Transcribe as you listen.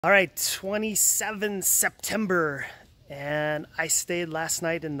All right, 27 September, and I stayed last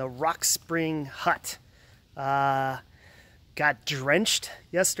night in the Rock Spring Hut. Got drenched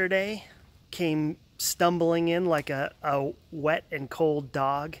yesterday, came stumbling in like a wet and cold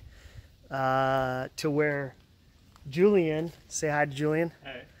dog to where Julian, say hi to Julian.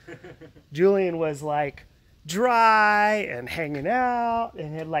 Hey. Julian was like dry and hanging out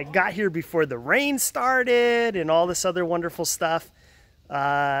and had like got here before the rain started and all this other wonderful stuff.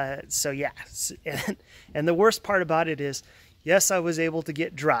 So yeah, and the worst part about it is, yes, I was able to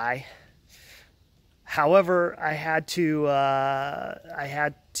get dry. However, I had to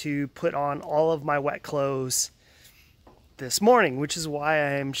put on all of my wet clothes this morning, which is why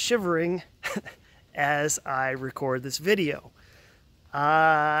I am shivering as I record this video.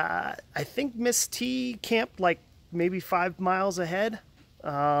 I think Miss T camped like maybe 5 miles ahead,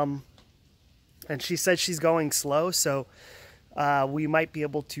 and she said she's going slow, so we might be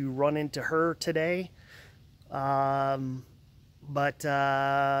able to run into her today. But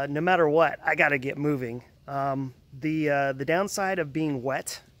no matter what, I got to get moving. The downside of being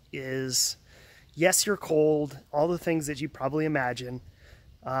wet is, yes, you're cold, all the things that you probably imagine,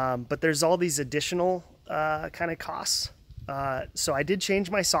 but there's all these additional kind of costs. So I did change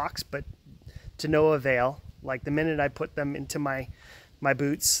my socks, but to no avail. Like the minute I put them into my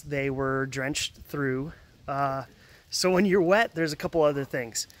boots, they were drenched through. So when you're wet, there's a couple other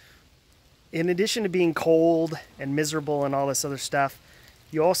things. In addition to being cold and miserable and all this other stuff,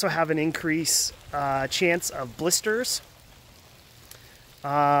 you also have an increased chance of blisters.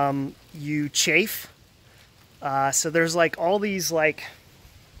 You chafe. So there's like all these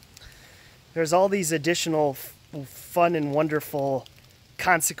there's all these additional fun and wonderful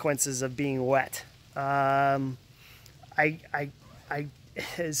consequences of being wet. The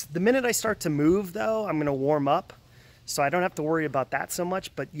minute I start to move though, I'm gonna warm up. So I don't have to worry about that so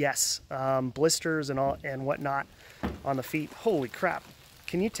much, but yes, blisters and whatnot on the feet. Holy crap.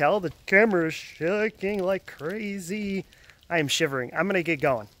 Can you tell the camera is shaking like crazy? I am shivering. I'm gonna get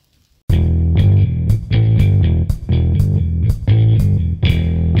going.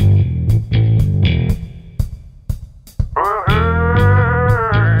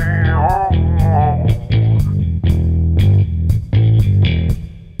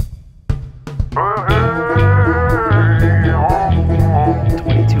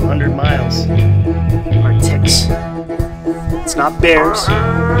 It's not bears,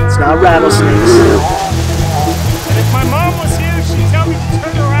 it's not rattlesnakes. And if my mom was here, she'd tell me to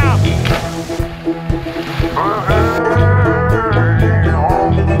turn around.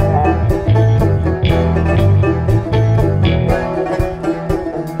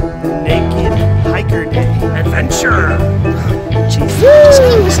 Naked hiker day. Adventure!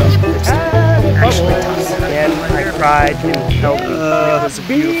 Jeez, actually tough. And I cried and held me. It was a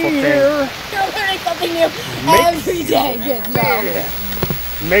beautiful thing. Something new every day. Good,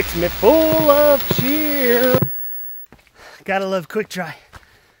 Makes me full of cheer. Gotta love quick dry.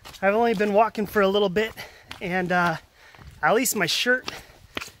 I've only been walking for a little bit, and at least my shirt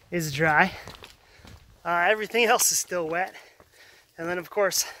is dry. Everything else is still wet. And then of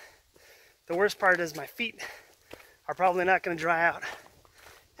course, the worst part is my feet are probably not gonna dry out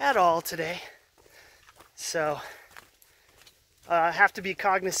at all today. So I have to be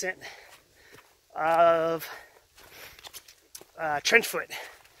cognizant of trench foot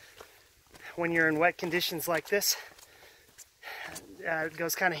when you're in wet conditions like this. It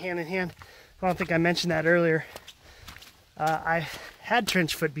goes kind of hand in hand. I don't think I mentioned that earlier. I've had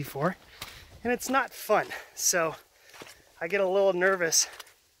trench foot before, and it's not fun. So I get a little nervous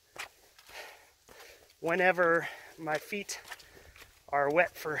whenever my feet are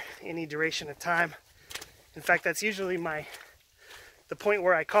wet for any duration of time. In fact, that's usually the point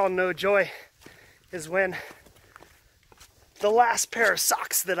where I call no joy, is when the last pair of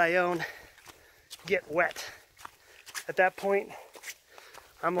socks that I own get wet. At that point,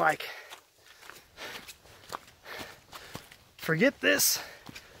 I'm like, forget this,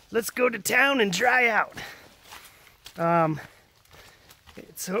 let's go to town and dry out.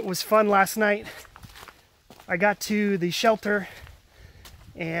 So it was fun last night. I got to the shelter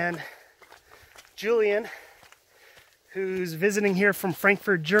and Julian, who's visiting here from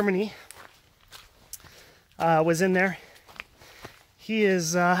Frankfurt, Germany, was in there. He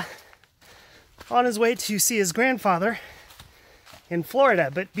is on his way to see his grandfather in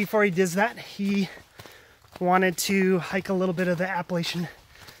Florida, but before he does that, he wanted to hike a little bit of the Appalachian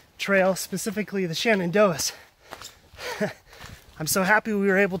Trail, specifically the Shenandoahs. I'm so happy we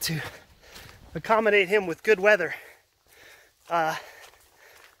were able to accommodate him with good weather. Oh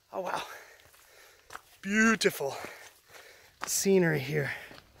wow, beautiful scenery here.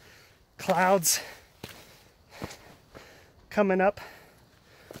 clouds coming up,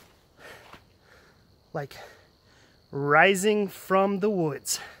 like rising from the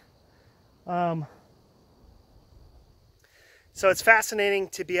woods. So it's fascinating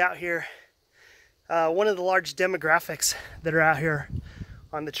to be out here. One of the large demographics that are out here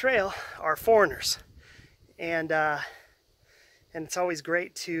on the trail are foreigners, and it's always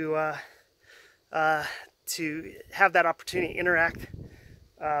great to have that opportunity to interact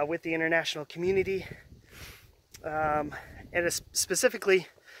with the international community. And specifically,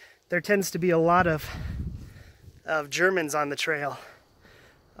 there tends to be a lot of Germans on the trail.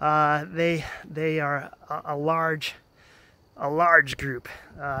 They are a large group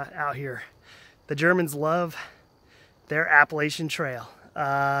out here. The Germans love their Appalachian Trail.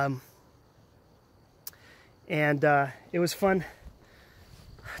 And it was fun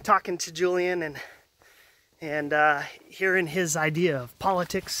talking to Julian and hearing his idea of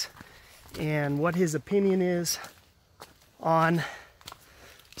politics and what his opinion is on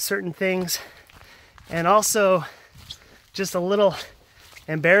certain things, and also just a little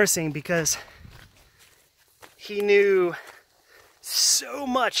embarrassing because he knew so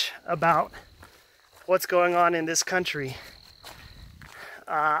much about what's going on in this country.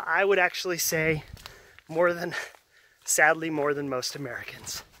 I would actually say sadly more than most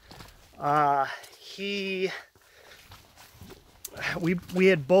Americans. We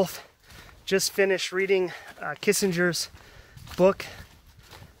had both just finished reading Kissinger's book,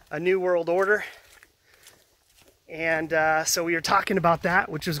 A New World Order, and so we were talking about that,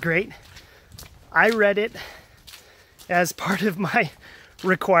 which was great. I read it as part of my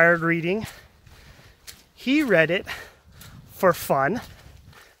required reading. He read it for fun.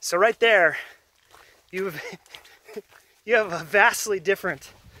 So right there, you have a vastly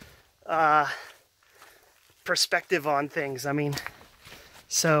different perspective on things. I mean,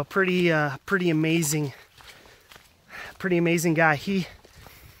 so pretty amazing guy. He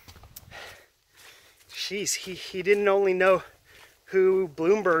didn't only know who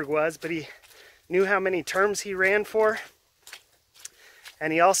Bloomberg was, but he knew how many terms he ran for,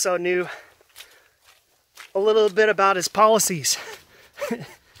 and he also knew a little bit about his policies.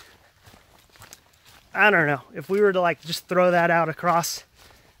 I don't know, if we were to like just throw that out across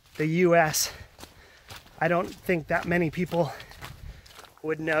the US, I don't think that many people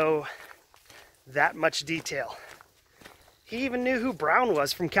would know that much detail. He even knew who Brown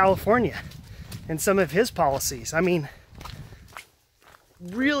was from California and some of his policies. I mean,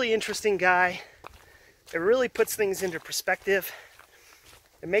 really interesting guy. It really puts things into perspective.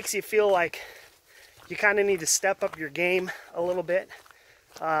 It makes you feel like you kind of need to step up your game a little bit.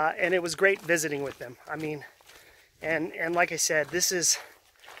 And it was great visiting with them. I mean, and like I said, this is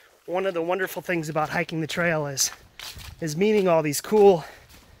one of the wonderful things about hiking the trail is meeting all these cool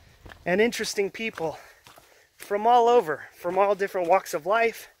and interesting people from all over, from all different walks of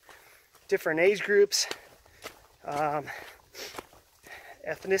life, different age groups,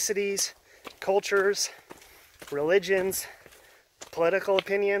 ethnicities, cultures, religions, political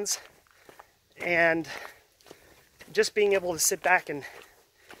opinions, and just being able to sit back and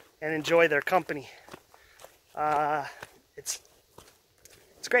enjoy their company. It's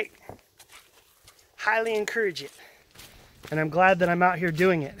great. Highly encourage it. And I'm glad that I'm out here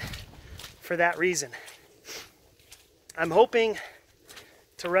doing it for that reason. I'm hoping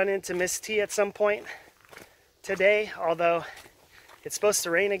to run into Miss T at some point today, although it's supposed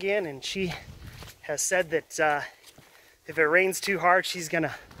to rain again, and she has said that if it rains too hard, she's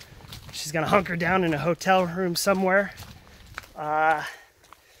gonna hunker down in a hotel room somewhere,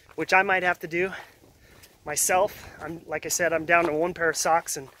 which I might have to do myself. Like I said, I'm down to one pair of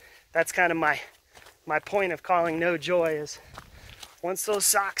socks, and that's kind of my point of calling No Joy is once those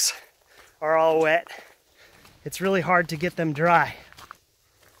socks are all wet, it's really hard to get them dry.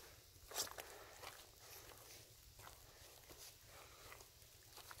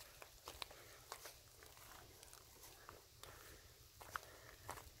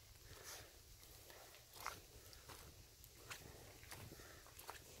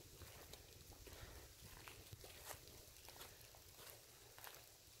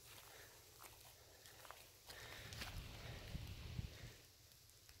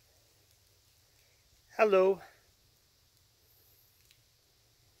 Hello.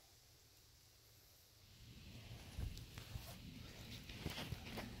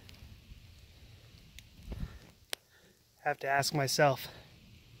 I have to ask myself,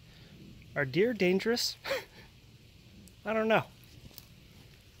 are deer dangerous? I don't know.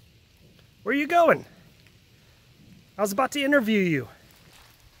 Where are you going? I was about to interview you.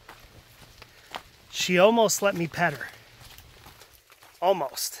 She almost let me pet her.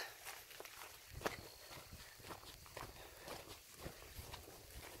 Almost.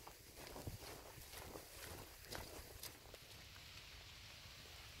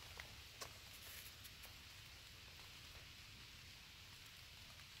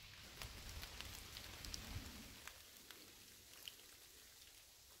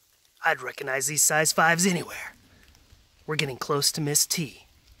 I'd recognize these size 5s anywhere. We're getting close to Miss T.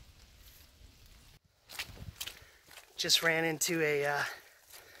 Just ran into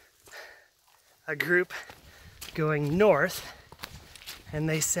a group going north, and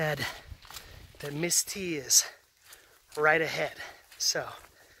they said that Miss T is right ahead. So,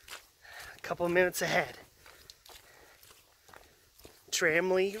 a couple minutes ahead.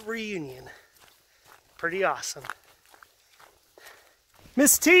 Tramley reunion. Pretty awesome.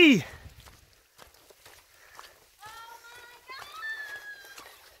 Miss T!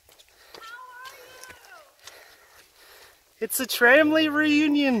 It's a Tramley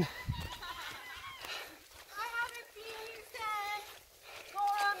reunion. I haven't seen you since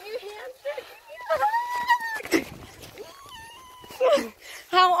New Hampshire.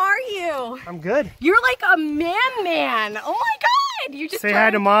 How are you? I'm good. You're like a man. Oh my God! You just say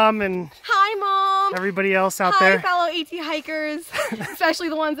hi to Mom and hi, Mom. Everybody else out hi, there. Fellow AT hikers, especially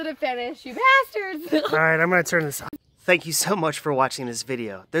the ones that have finished. You bastards! All right, I'm gonna turn this off. Thank you so much for watching this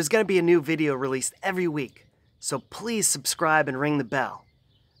video. There's gonna be a new video released every week, so please subscribe and ring the bell.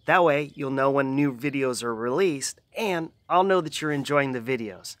 That way, you'll know when new videos are released, and I'll know that you're enjoying the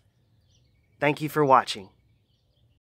videos. Thank you for watching.